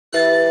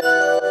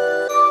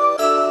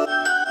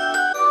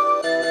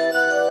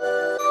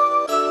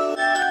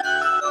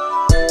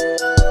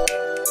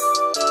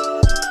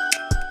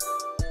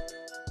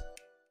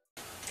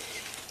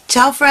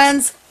Ciao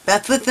friends,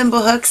 Beth with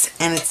Thimblehooks,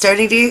 and it's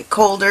starting to get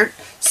colder,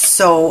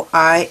 so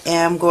I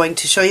am going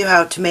to show you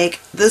how to make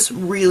this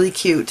really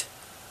cute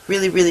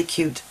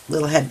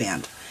little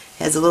headband.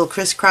 It has a little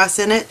crisscross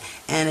in it,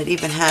 and it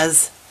even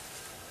has,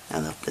 I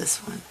love this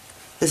one.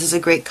 This is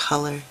a great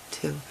color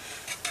too.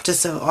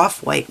 Just an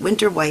off-white,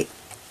 winter white.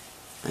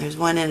 There's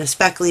one in a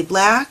speckly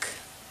black.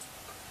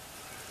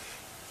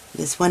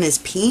 This one is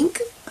pink.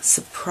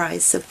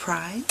 Surprise,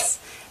 surprise.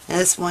 And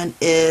this one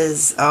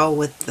is, oh,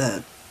 with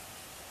the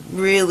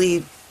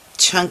really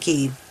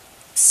chunky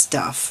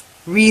stuff.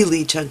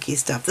 Really chunky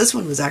stuff. This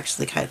one was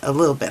actually kind of a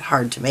little bit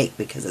hard to make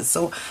because it's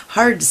so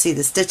hard to see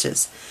the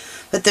stitches.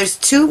 But there's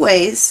two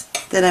ways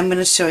that I'm going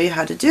to show you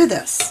how to do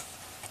this.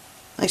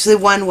 Actually,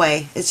 one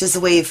way. It's just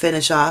the way you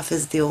finish off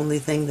is the only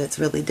thing that's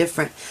really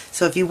different.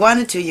 So if you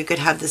wanted to, you could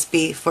have this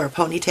be for a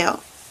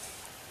ponytail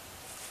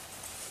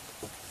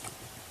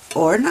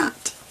or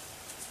not.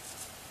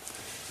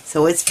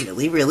 So it's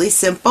really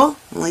simple.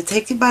 Only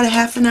takes you about a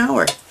half an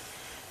hour.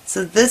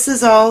 So this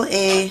is all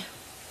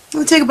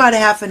it'll take about a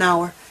half an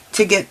hour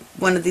to get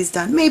one of these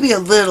done. Maybe a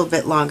little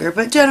bit longer,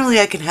 but generally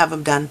I can have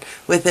them done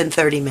within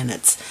 30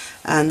 minutes.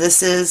 And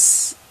this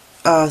is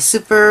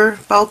super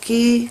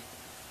bulky.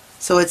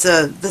 So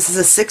this is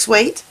a 6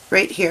 weight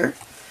right here.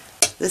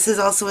 This is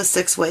also a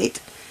 6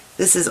 weight.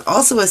 This is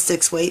also a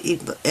 6 weight,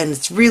 and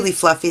it's really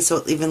fluffy, so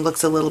it even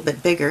looks a little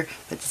bit bigger,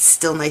 but it's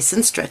still nice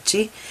and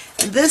stretchy.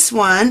 And this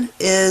one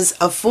is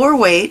a 4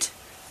 weight,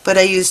 but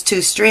I use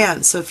 2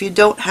 strands. So if you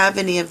don't have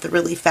any of the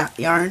really fat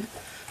yarn,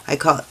 I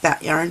call it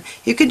fat yarn,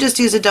 you can just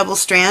use a double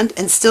strand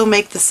and still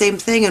make the same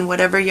thing in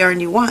whatever yarn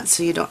you want,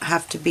 so you don't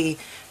have to be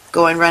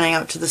running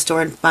out to the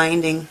store and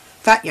finding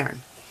fat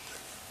yarn.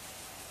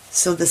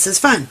 So this is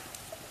fun.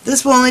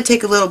 This will only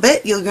take a little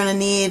bit. You're going to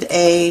need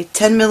a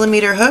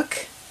 10mm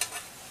hook,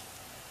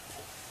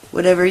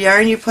 whatever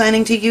yarn you're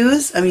planning to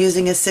use. I'm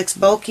using a 6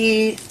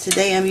 bulky.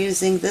 Today I'm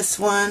using this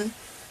one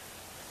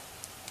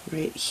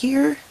right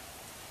here.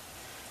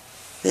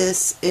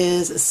 This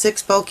is a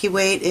 6 bulky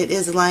weight. It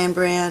is a Lion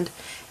brand,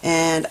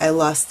 and I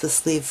lost the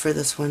sleeve for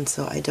this one,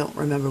 so I don't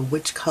remember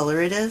which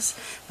color it is,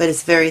 but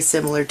it's very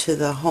similar to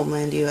the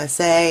Homeland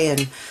USA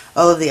and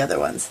all of the other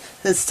ones.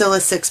 It's still a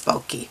 6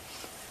 bulky.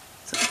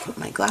 So I'll put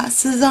my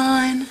glasses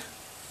on.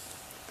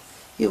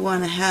 You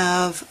want to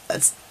have a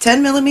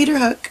 10mm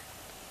hook,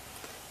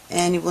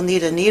 and you will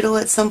need a needle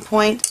at some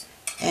point,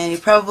 and you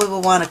probably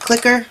will want a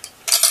clicker,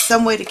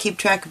 some way to keep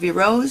track of your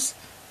rows,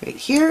 right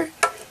here,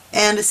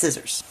 and a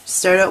scissors.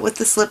 Start out with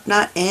the slip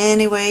knot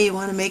any way you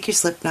want to make your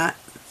slip knot.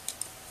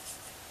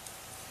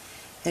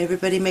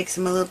 Everybody makes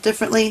them a little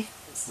differently.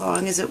 As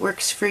long as it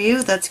works for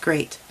you, that's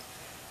great.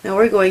 Now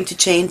we're going to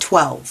chain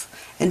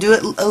 12 and do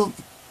it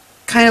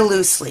kind of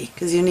loosely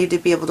because you need to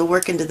be able to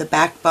work into the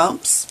back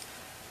bumps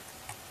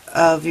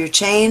of your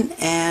chain,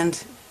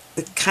 and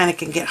it kind of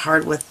can get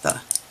hard with the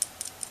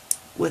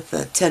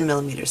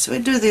 10mm. So we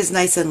do these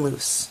nice and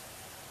loose.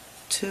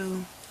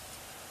 2,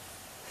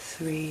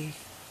 3,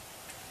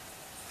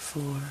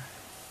 4,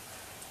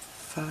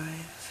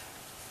 5,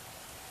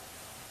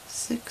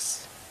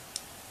 6,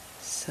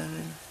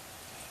 7,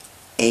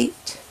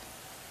 8,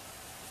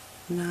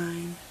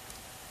 9,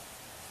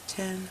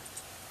 10,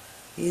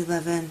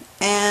 11,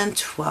 and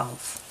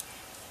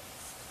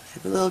 12.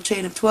 Have a little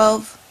chain of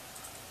 12,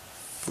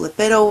 flip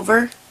it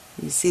over,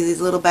 you see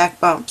these little back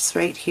bumps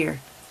right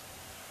here,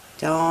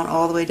 down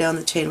all the way down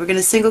the chain. We're going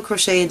to single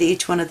crochet into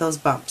each one of those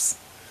bumps.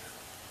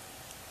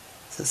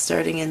 So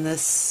starting in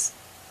this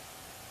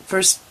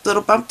first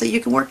little bump that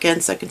you can work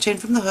in, second chain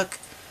from the hook,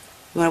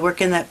 you want to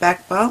work in that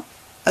back bump,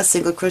 a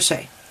single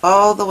crochet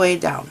all the way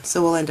down.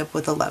 So we'll end up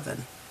with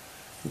 11.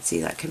 And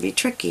see, that can be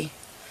tricky,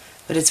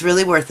 but it's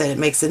really worth it. It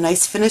makes a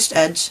nice finished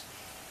edge.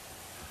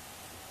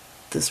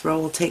 This row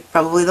will take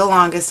probably the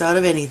longest out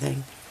of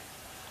anything,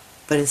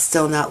 but it's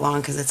still not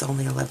long because it's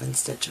only 11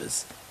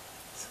 stitches.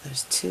 So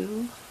there's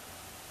 2,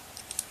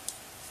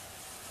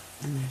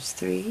 and there's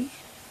 3,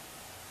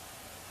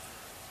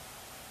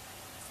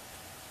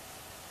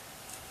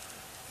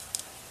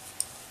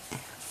 and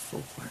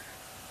 4,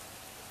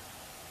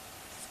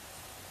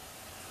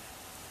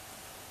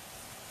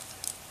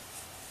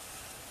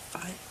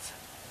 5,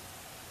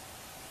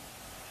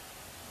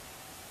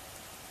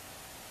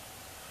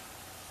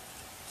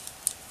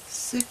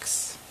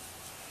 6,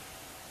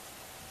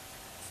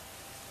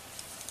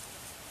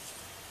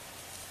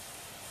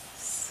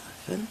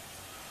 7,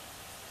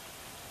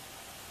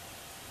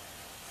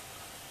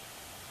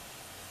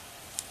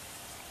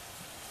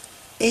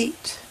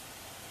 8,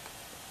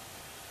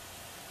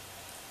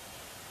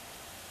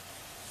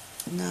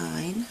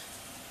 9,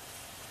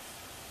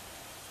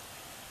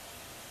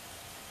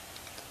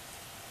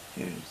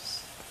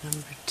 here's number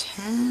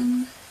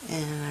 10,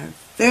 and our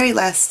very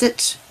last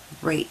stitch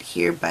right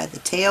here by the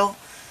tail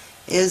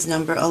is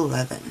number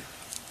 11.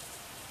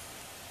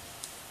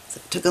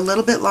 So it took a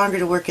little bit longer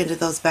to work into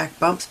those back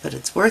bumps, but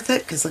it's worth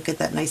it because look at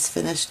that nice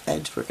finished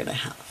edge we're going to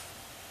have.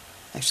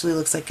 Actually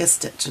looks like a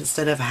stitch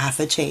instead of half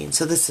a chain,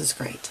 so this is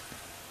great.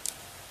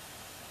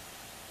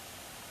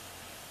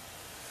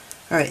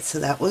 Alright, so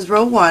that was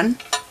row 1.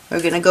 we're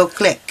going to go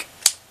click,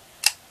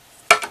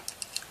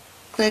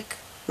 click,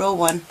 row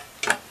 1.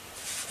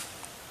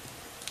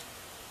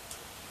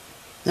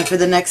 Now for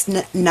the next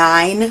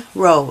 9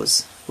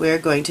 rows, we're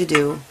going to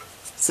do,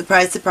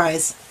 surprise,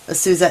 surprise, a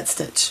Suzette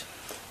stitch.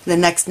 The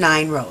next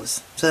 9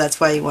 rows. So that's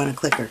why you want a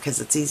clicker,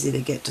 because it's easy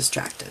to get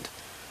distracted.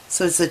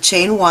 So it's a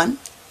chain 1,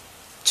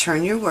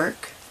 turn your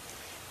work,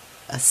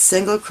 a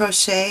single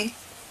crochet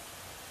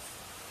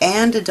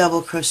and a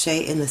double crochet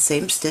in the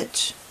same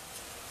stitch.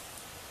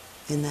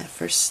 In that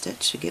first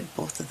stitch, you get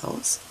both of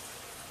those.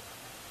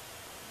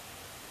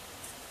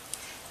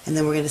 And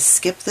then we're going to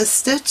skip this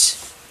stitch,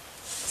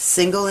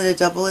 single and a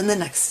double in the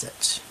next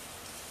stitch.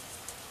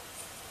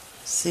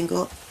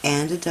 Single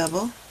and a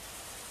double.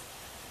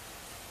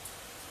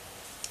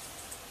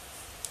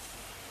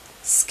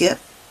 Skip,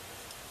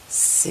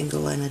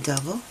 single and a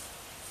double.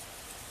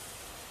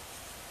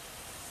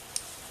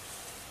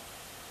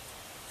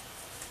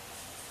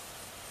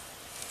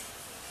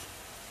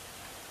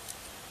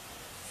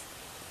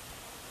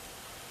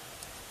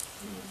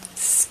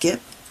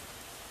 Skip,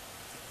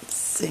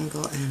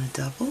 single and a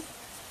double.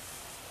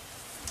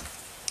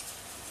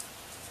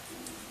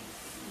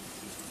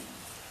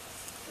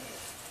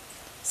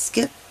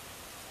 Skip,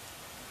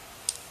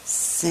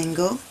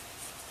 single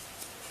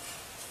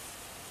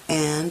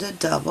and a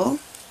double.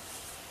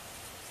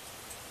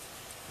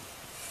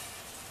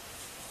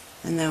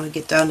 And then we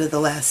get down to the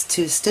last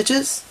 2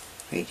 stitches.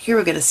 Right here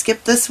we're going to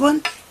skip this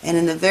one, and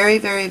in the very,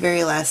 very,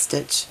 very last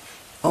stitch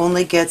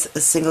only gets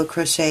a single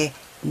crochet,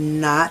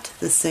 not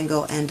the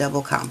single and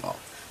double combo.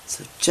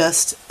 So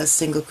just a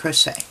single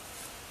crochet.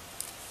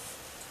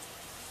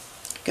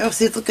 Go,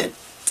 see, look at,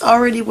 it's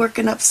already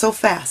working up so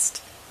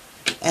fast.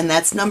 And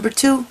that's number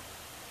 2.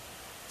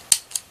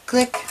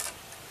 Click.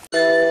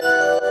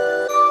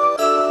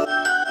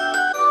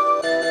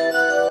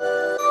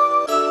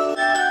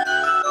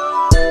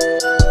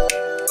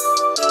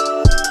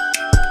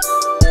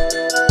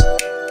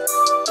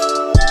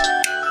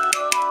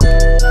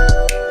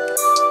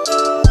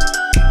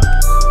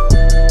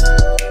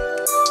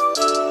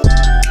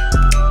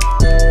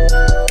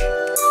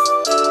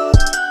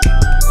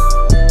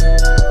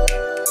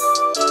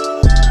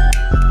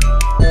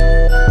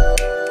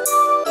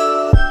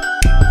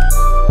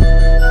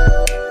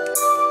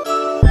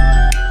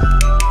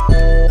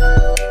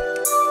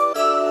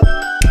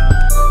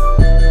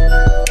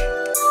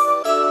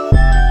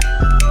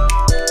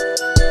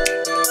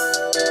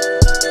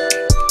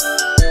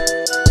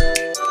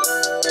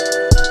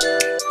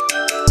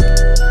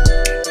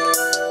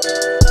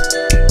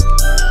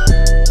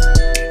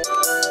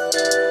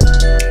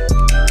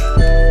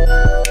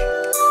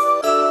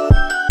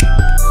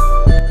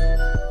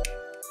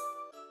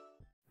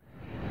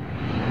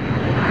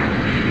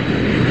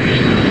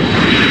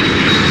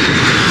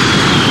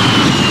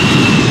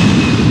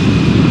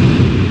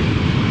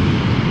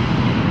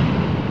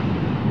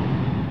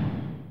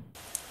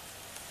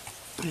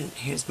 And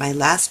here's my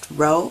last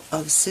row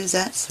of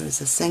Suzette. So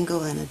there's a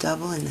single and a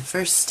double in the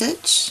first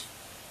stitch.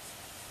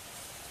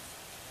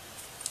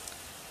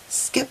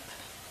 Skip,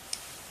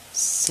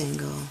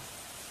 single,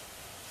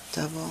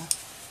 double,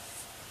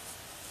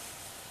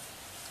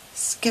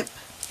 skip,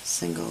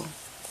 single,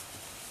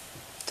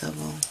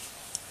 double,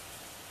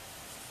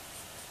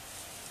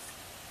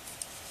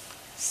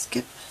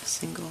 skip,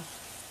 single,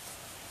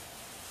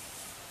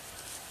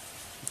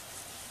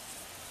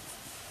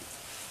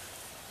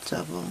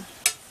 double,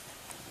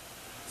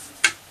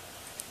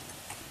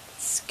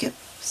 skip,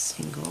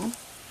 single,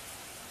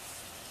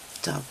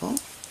 double,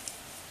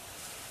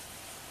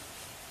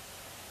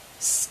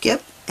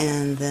 skip,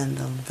 and then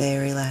the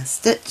very last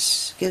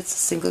stitch gets a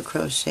single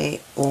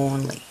crochet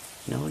only,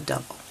 no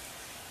double,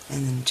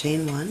 and then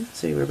chain 1.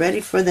 So you were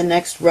ready for the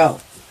next row.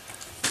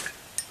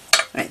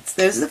 Alright,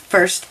 so there's the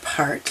first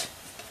part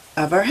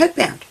of our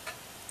headband.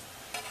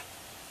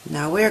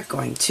 Now we're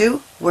going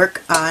to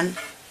work on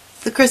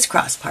the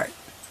crisscross part,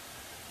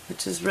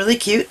 which is really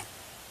cute.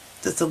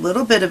 Just a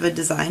little bit of a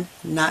design,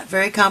 not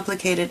very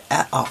complicated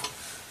at all.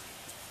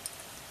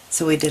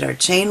 So we did our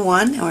chain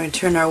 1, and we're going to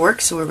turn our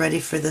work, so we're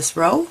ready for this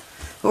row.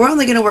 But we're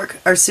only going to work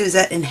our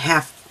Suzette in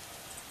half,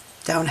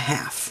 down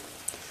half.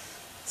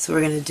 So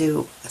we're going to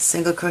do a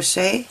single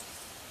crochet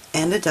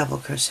and a double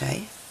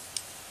crochet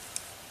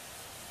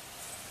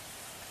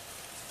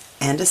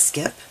and a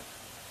skip,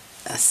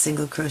 a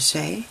single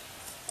crochet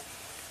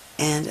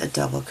and a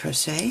double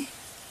crochet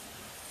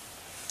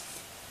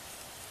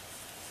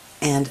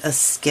and a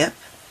skip,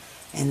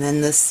 and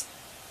then this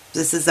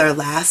is our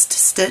last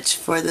stitch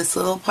for this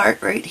little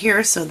part right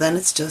here, so then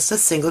it's just a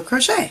single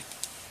crochet.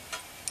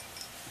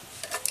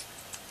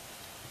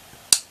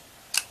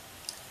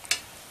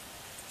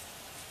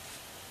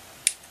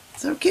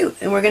 So cute.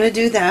 And we're going to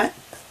do that.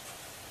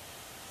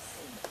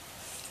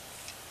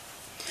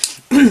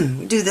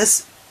 We do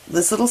this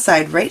little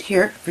side right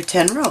here for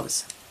 10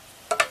 rows.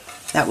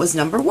 That was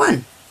number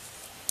 1.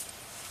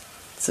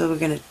 So we're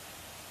going to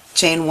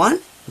chain 1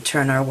 and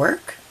turn our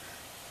work,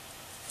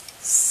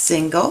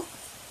 single,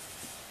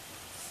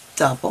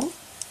 double,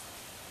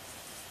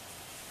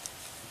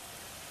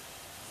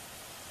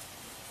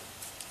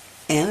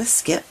 and a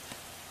skip,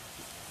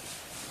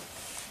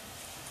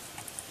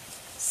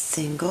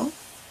 single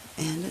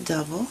and a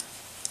double,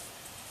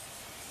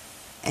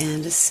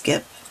 and a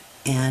skip,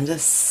 and a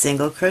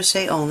single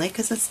crochet only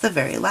because it's the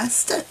very last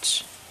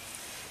stitch.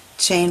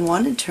 Chain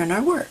 1 and turn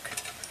our work.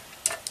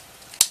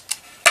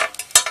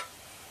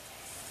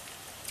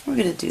 We're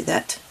going to do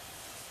that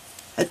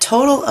a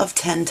total of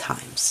 10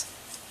 times.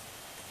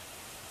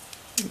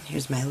 And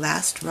here's my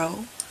last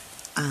row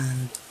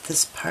on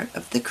this part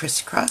of the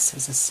crisscross.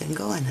 There's a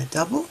single and a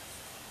double,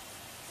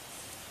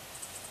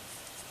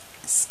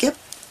 a skip,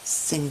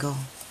 single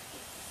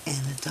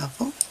and a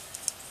double,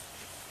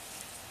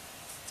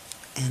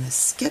 and a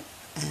skip,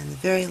 and the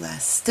very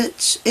last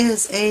stitch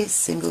is a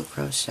single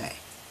crochet.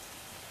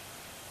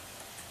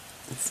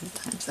 And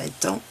sometimes I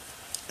don't,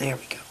 there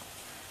we go.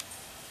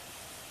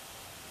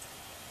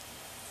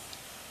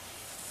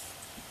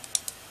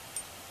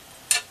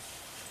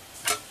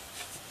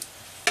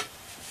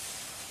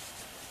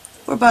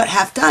 We're about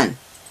half done.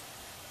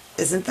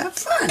 Isn't that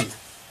fun?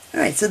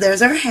 Alright, so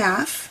there's our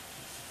half.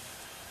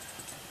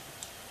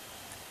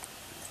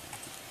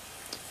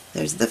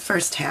 There's the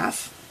first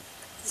half.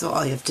 So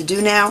all you have to do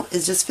now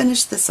is just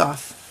finish this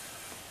off.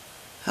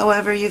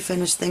 However you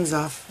finish things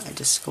off, I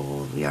just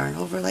go the yarn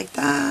over like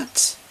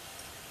that.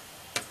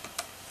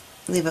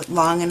 Leave it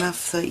long enough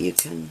so that you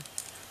can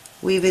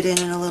weave it in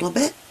a little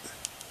bit.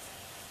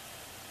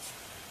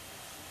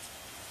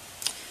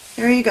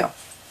 There you go.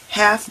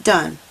 Half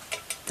done.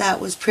 That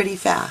was pretty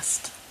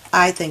fast.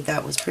 I think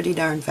that was pretty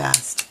darn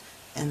fast.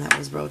 And that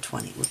was row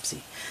 20.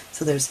 Whoopsie.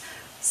 So there's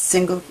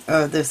single,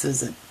 this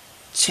is a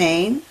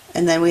chain,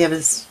 and then we have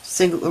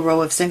a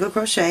row of single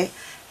crochet,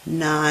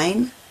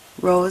 9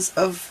 rows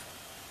of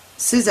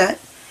Suzette,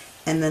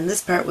 and then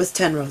this part was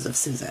 10 rows of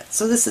Suzette.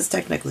 So this is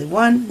technically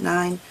 1,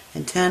 9,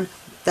 and 10.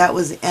 That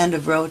was the end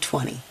of row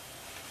 20.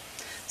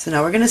 So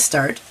now we're going to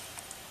start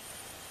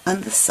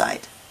on this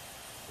side.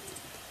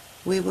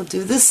 We will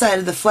do this side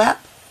of the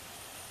flap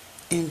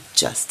in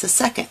just a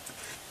second.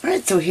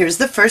 Alright, so here's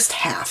the first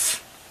half.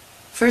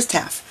 First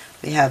half.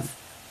 We have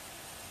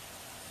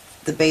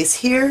the base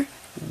here,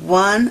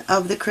 one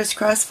of the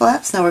crisscross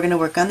flaps. Now we're going to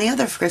work on the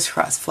other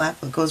crisscross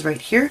flap. It goes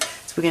right here.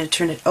 So we're going to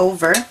turn it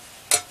over,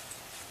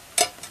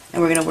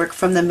 and we're going to work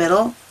from the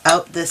middle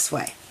out this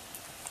way.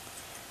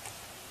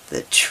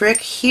 The trick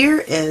here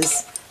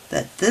is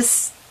that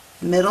this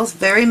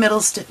very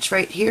middle stitch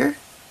right here,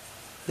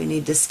 we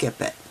need to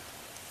skip it.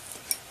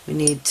 We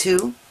need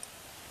to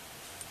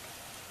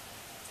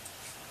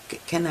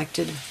get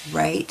connected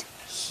right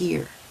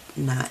here,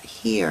 not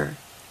here,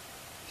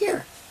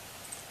 here.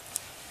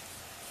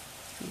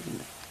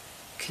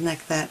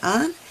 Connect that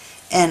on,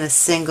 and a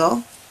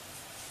single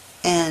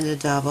and a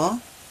double,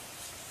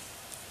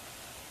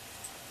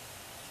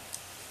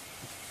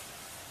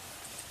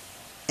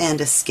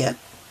 and a skip,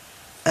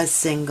 a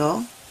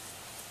single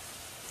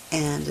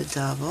and a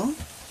double,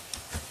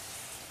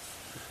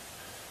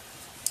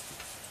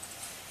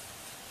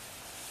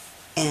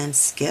 and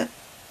skip,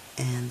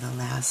 and the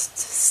last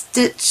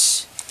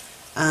stitch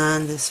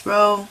on this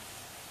row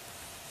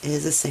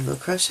is a single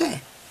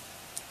crochet.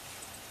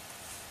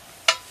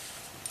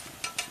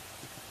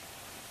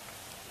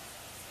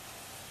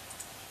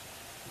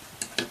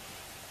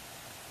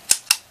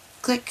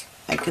 Click.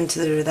 I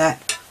consider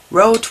that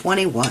row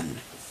 21.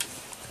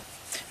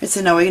 Right,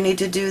 so now we need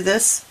to do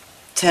this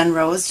 10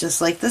 rows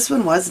just like this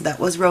one was. That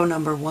was row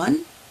number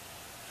 1.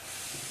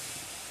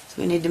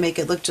 So we need to make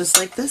it look just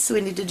like this, so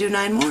we need to do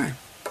 9 more.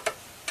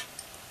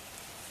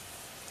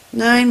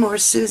 9 more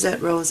Suzette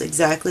rows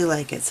exactly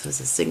like it. So it's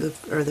a single,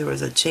 or there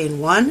was a chain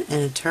 1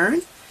 and a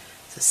turn.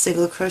 It's a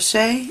single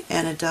crochet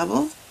and a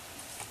double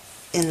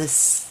in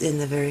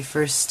the very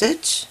first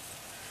stitch,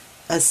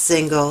 a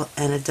single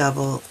and a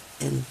double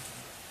in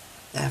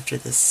after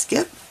the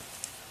skip.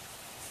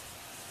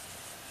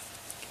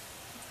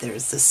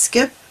 There's the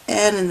skip,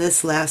 and in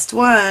this last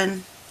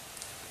one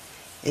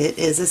it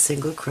is a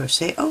single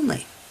crochet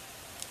only,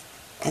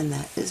 and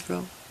that is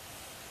row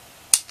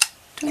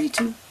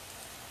 22.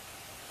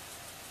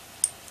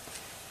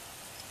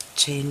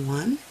 Chain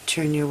 1,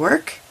 turn your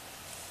work,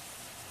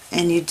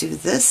 and you do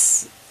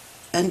this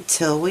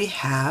until we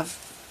have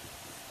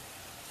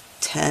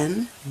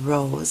 10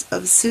 rows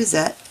of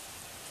Suzette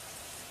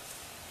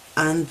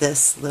on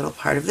this little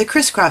part of the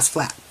crisscross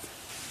flap.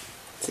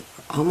 So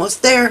we're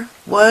almost there.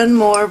 One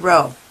more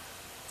row.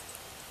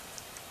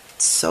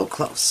 So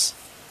close.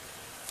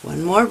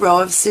 One more row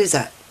of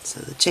Suzette.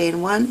 So the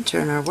chain 1,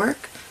 turn our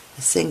work,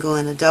 a single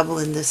and a double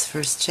in this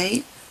first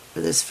chain,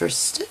 or this first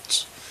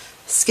stitch,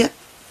 skip,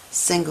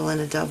 single and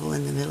a double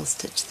in the middle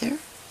stitch there,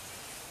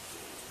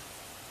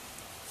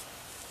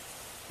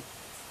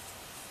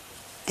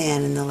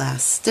 and in the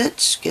last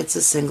stitch gets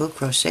a single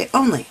crochet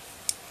only.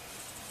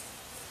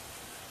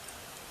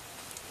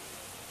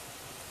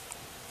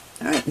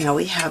 Alright, now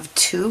we have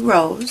 2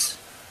 rows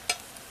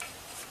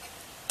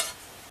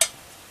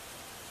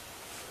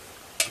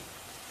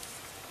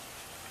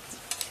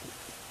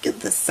get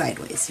this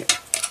sideways here.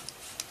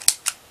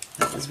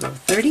 That was row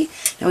 30.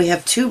 Now we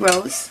have 2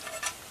 rows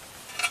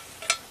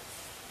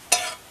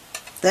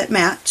that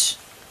match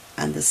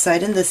on this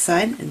side and this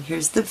side, and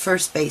here's the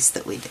first base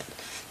that we did.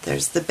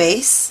 There's the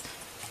base,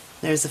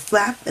 there's a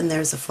flap, and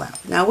there's a flap.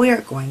 Now we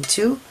are going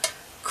to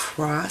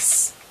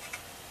cross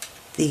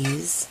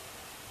these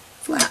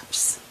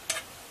flaps.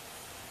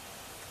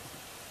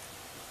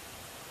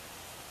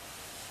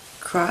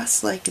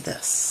 Cross like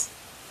this.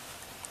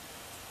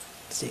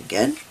 So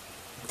again,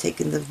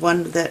 taking the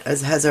one that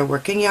has our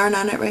working yarn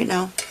on it right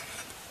now,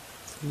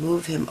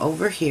 move him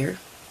over here.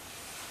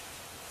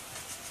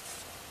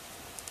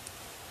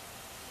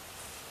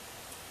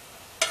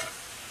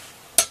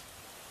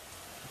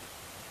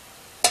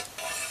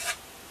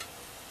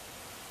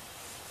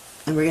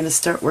 And we're going to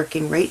start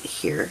working right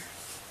here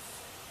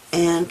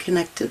and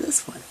connect to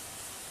this one.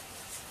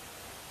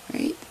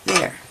 Right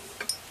there.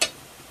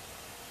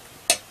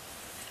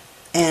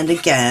 And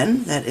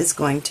again, that is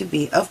going to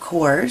be, of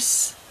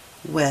course,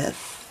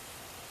 with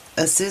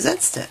a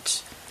Suzette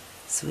stitch.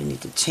 So we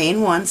need to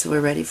chain one, so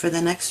we're ready for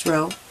the next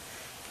row.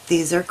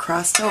 These are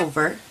crossed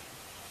over.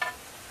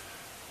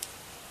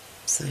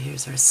 So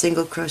here's our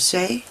single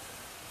crochet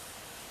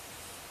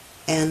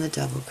and the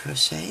double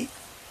crochet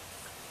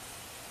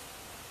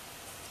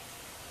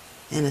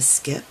and a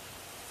skip,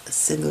 a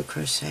single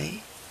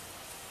crochet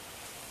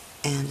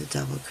and a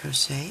double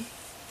crochet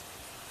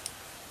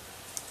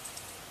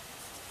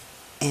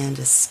and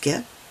a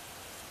skip,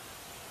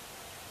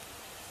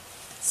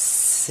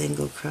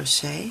 single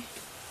crochet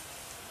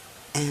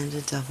and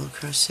a double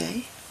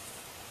crochet.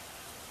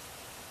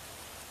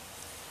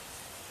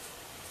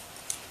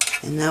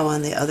 And now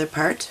on the other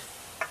part,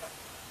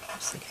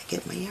 looks like I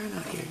get my yarn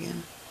out here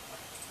again.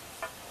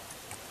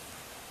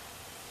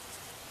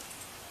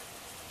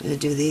 I'm going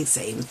to do the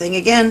same thing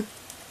again,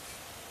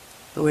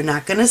 but we're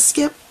not going to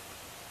skip.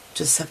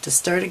 Just have to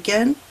start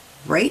again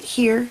right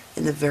here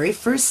in the very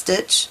first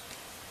stitch,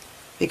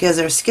 because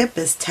our skip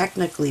is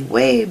technically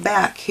way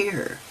back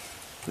here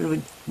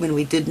when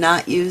we did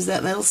not use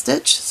that middle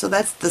stitch. So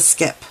that's the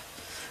skip.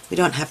 We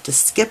don't have to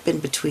skip in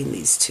between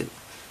these two.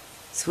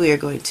 So we are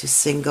going to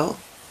single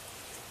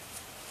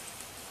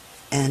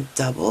and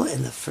double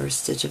in the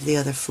first stitch of the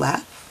other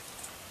flap,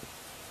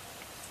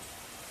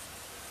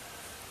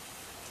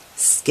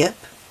 skip,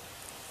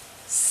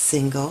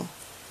 single,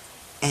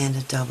 and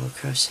a double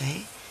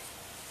crochet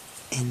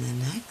in the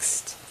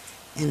next,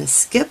 and a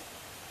skip,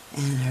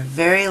 and our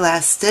very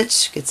last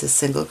stitch gets a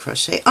single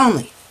crochet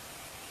only.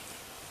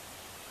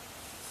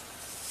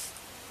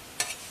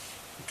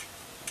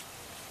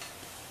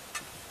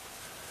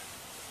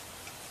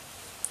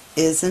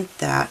 Isn't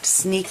that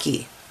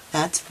sneaky?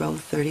 That's row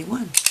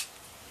 31.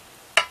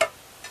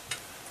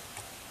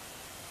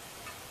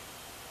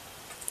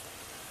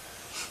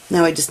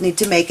 Now I just need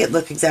to make it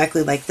look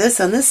exactly like this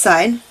on this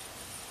side.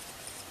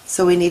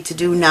 So we need to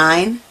do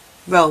 9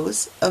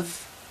 rows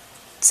of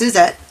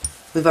Suzette.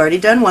 We've already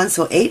done one,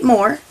 so 8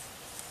 more.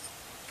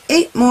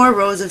 8 more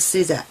rows of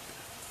Suzette.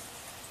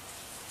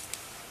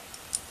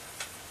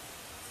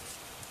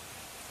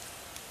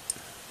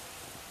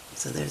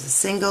 So there's a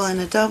single and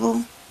a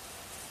double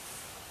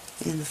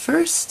in the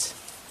first,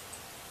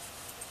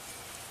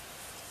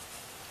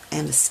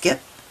 and a skip,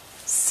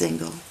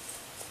 single,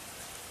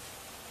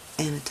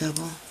 and a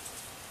double,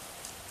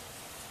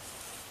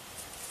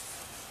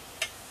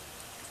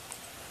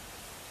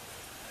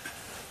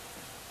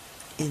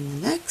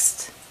 in the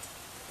next,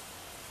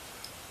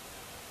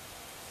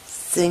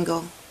 single,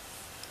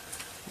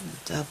 and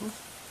a double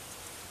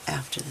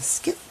after the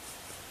skip,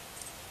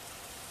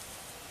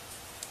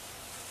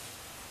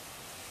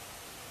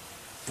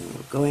 and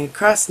we're going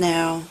across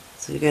now.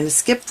 So you're going to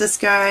skip this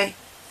guy,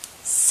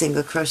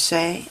 single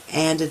crochet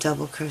and a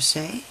double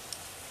crochet,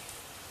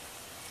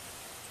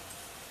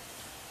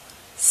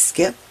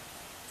 skip,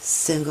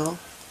 single,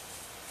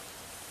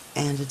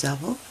 and a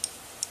double,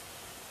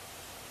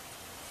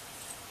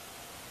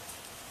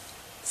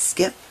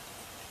 skip,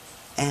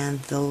 and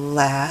the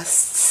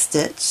last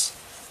stitch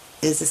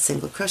is a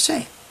single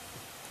crochet.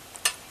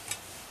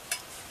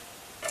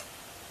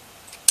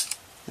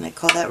 And I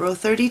call that row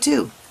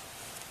 32.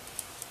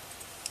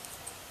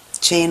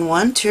 Chain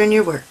 1, turn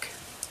your work.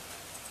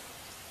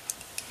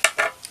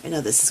 I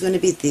know this is going to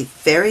be the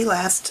very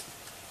last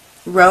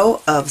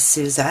row of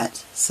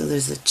Suzette, so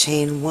there's a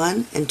chain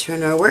 1 and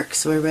turn our work,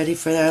 so we're ready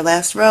for our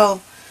last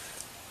row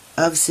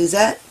of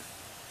Suzette,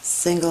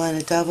 single and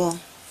a double,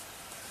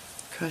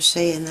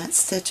 crochet in that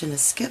stitch and a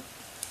skip,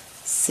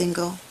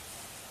 single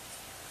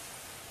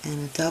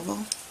and a double,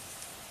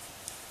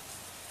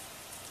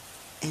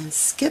 and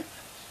skip,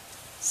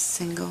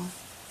 single,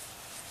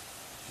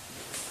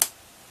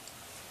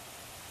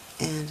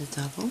 and a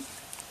double,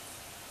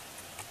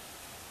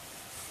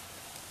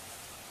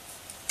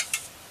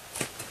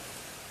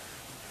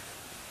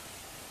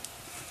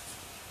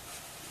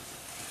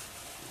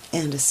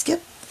 and a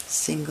skip,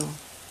 single,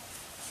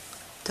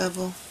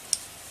 double,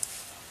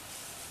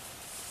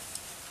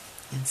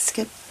 and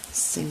skip,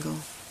 single,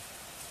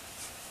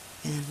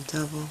 and a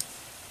double,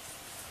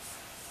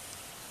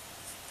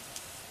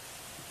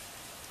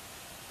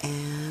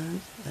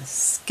 and a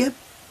skip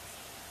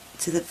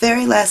to the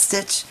very last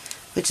stitch,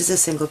 which is a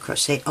single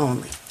crochet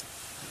only.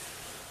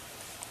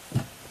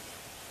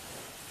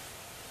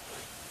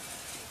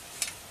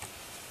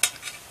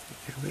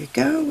 There we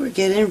go, we're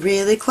getting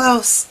really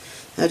close.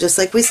 Now just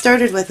like we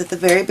started with at the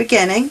very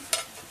beginning, we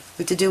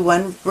have to do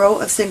one row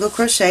of single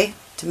crochet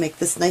to make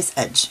this nice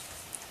edge.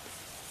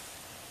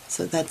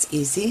 So that's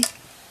easy.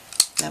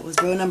 That was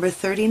row number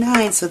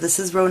 39, so this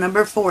is row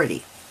number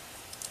 40.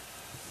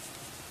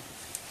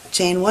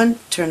 Chain 1,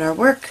 turn our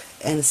work,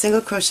 and a single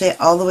crochet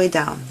all the way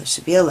down. There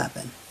should be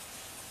 11.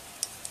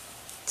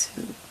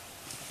 2,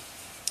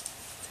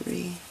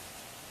 3,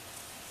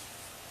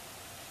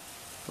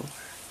 4,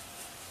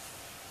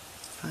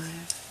 5,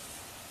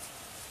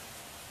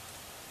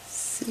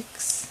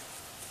 6,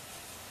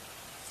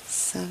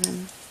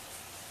 7,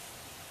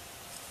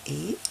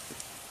 8,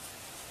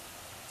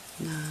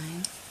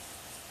 9,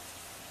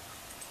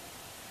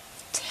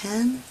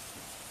 10,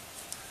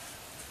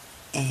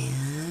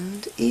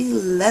 and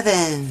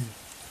 11.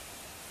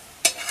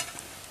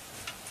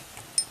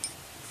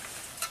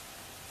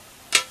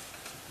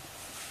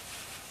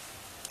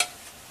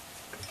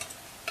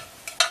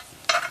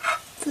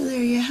 So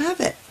there you have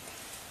it.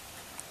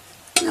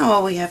 Now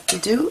all we have to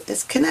do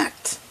is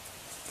connect.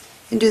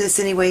 You can do this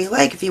any way you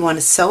like. If you want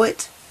to sew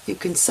it, you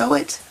can sew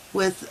it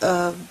with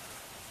a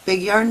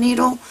big yarn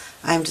needle.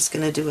 I'm just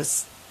going to do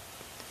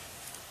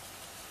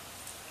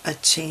a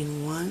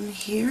chain 1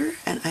 here,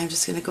 and I'm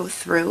just going to go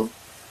through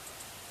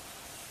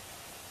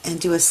and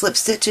do a slip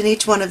stitch in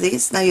each one of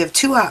these. Now you have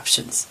two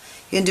options.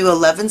 You can do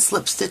 11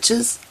 slip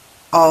stitches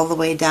all the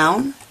way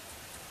down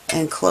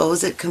and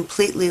close it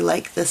completely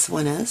like this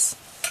one is.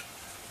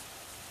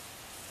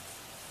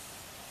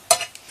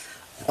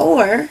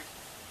 Or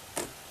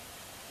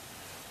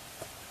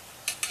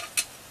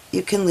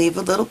you can leave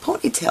a little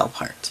ponytail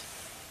part,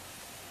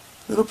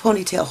 little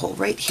ponytail hole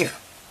right here.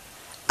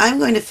 I'm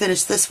going to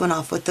finish this one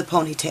off with the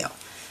ponytail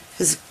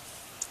because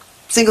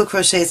single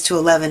crochets to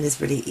 11 is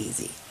pretty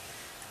easy.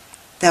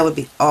 That would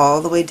be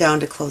all the way down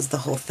to close the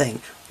whole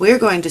thing. We're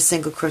going to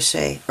single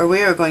crochet, or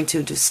we are going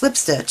to do slip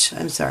stitch,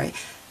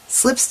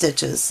 slip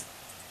stitches.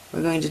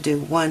 We're going to do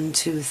 1,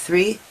 2,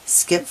 3,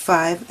 skip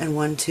 5, and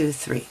 1, 2,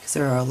 3, because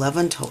there are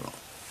 11 total.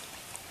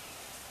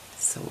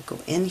 So we'll go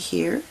in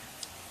here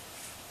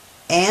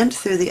and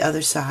through the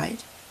other side,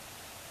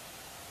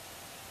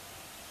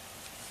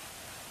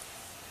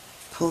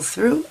 pull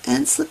through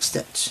and slip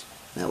stitch.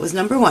 That was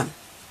number 1.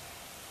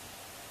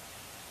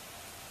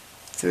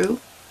 Through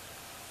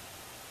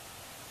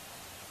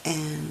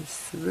and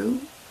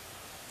through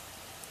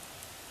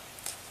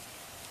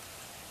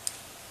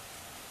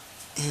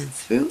and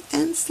through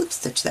and slip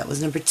stitch. That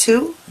was number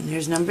 2, and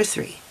here's number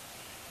 3.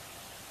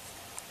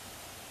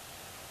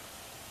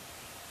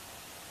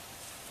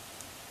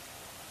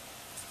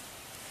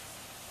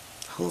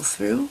 Pull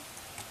through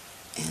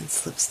and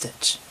slip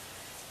stitch.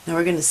 Now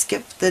we're going to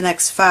skip the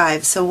next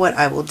 5, so what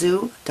I will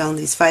do down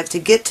these 5 to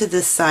get to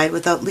this side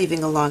without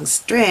leaving a long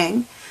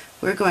string,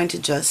 we're going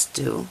to just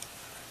do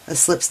a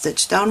slip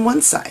stitch down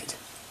one side.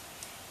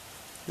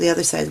 The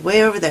other side is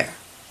way over there.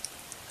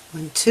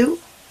 1, 2,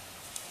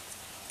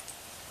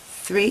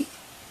 3,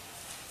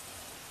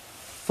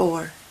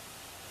 4,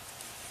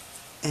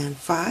 and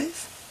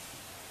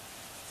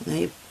 5. Now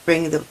you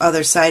bring the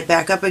other side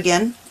back up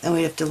again, and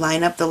we have to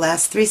line up the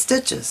last 3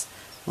 stitches.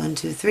 1,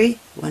 2, 3,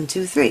 1,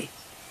 2, 3.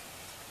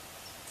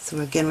 So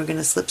again, we're going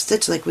to slip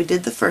stitch like we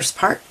did the first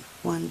part.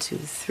 1, 2,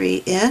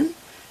 3 in.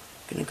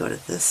 We're going to go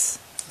to this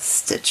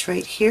stitch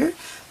right here,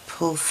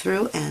 pull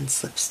through and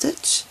slip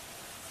stitch.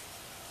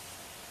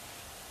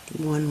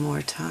 One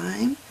more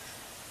time.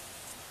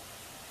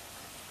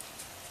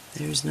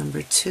 There's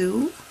number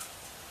 2.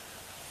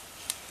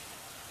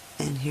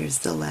 And here's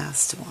the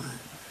last one.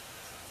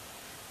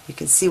 You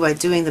can see why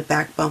doing the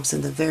back bumps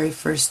in the very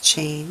first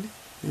chain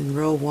in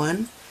row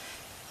 1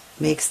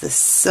 makes this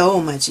so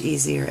much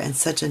easier and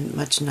such a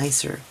much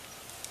nicer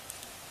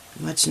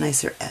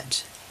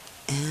edge.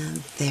 And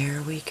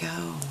there we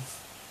go.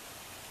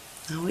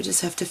 Now we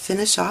just have to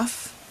finish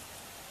off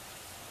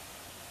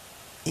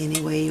any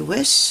way you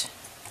wish,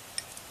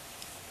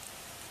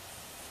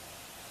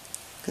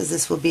 because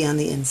this will be on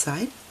the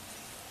inside.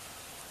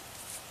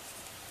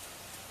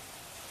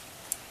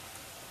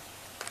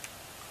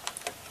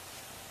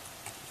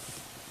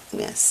 I'm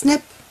going to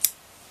snip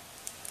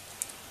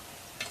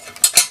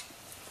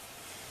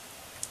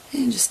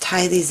and just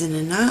tie these in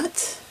a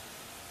knot,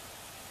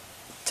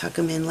 tuck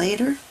them in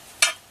later.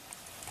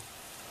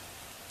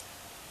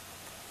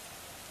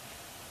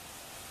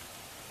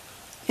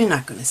 You're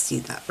not going to see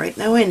that right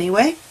now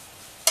anyway.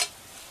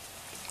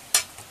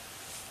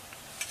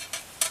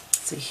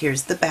 So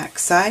here's the back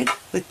side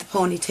with the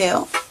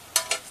ponytail.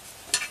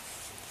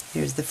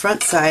 Here's the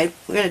front side.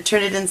 We're going to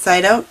turn it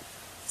inside out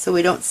so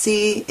we don't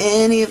see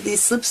any of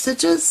these slip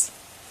stitches.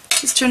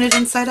 Just turn it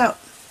inside out.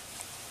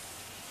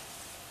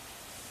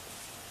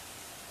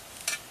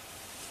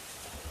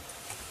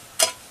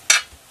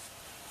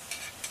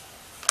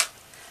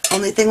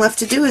 Only thing left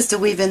to do is to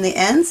weave in the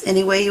ends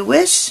any way you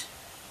wish.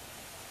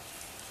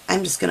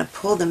 I'm just going to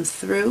pull them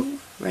through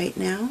right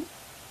now.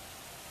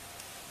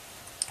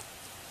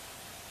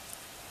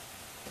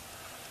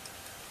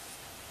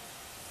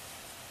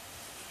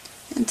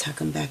 And tuck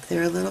them back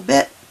there a little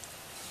bit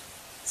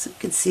so you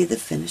can see the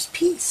finished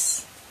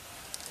piece.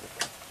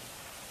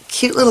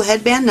 Cute little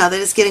headband. Now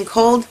that it's getting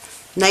cold,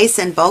 nice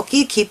and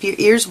bulky, keep your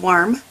ears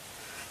warm.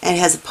 And it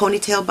has a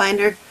ponytail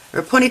binder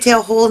or a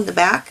ponytail hole in the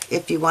back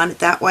if you want it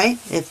that way.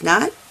 If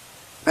not,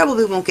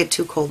 probably won't get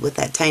too cold with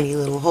that tiny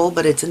little hole,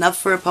 but it's enough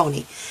for a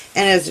pony.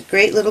 And it has a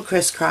great little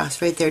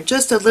crisscross right there.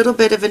 Just a little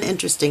bit of an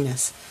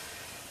interestingness.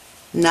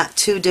 Not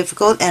too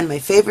difficult, and my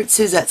favorite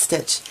Suzette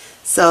stitch.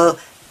 So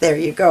there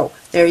you go.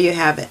 There you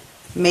have it.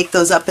 Make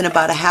those up in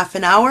about a half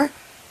an hour.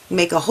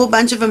 Make a whole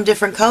bunch of them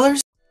different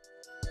colors.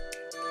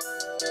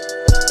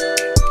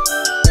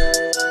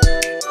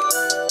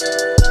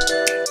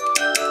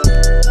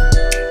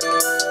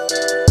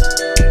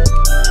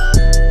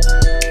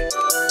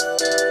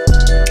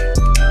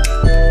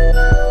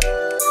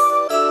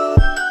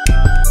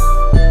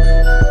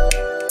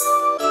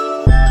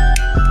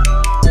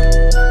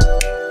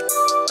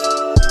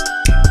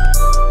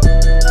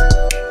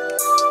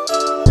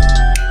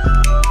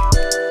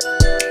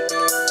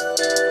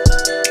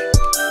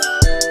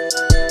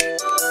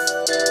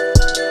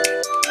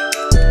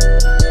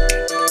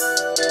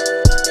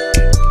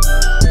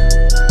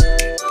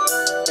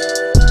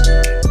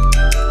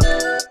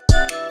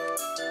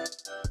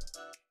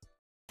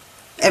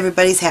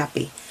 Everybody's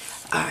happy.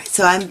 Alright,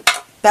 so I'm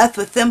Beth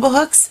with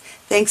Thimblehooks.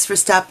 Thanks for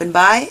stopping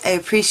by. I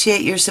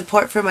appreciate your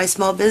support for my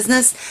small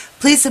business.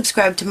 Please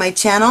subscribe to my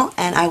channel,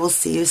 and I will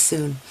see you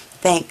soon.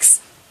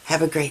 Thanks.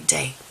 Have a great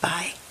day.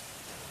 Bye.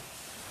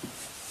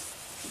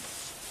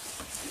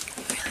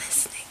 You were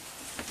listening.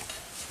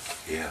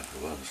 Yeah,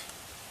 it was.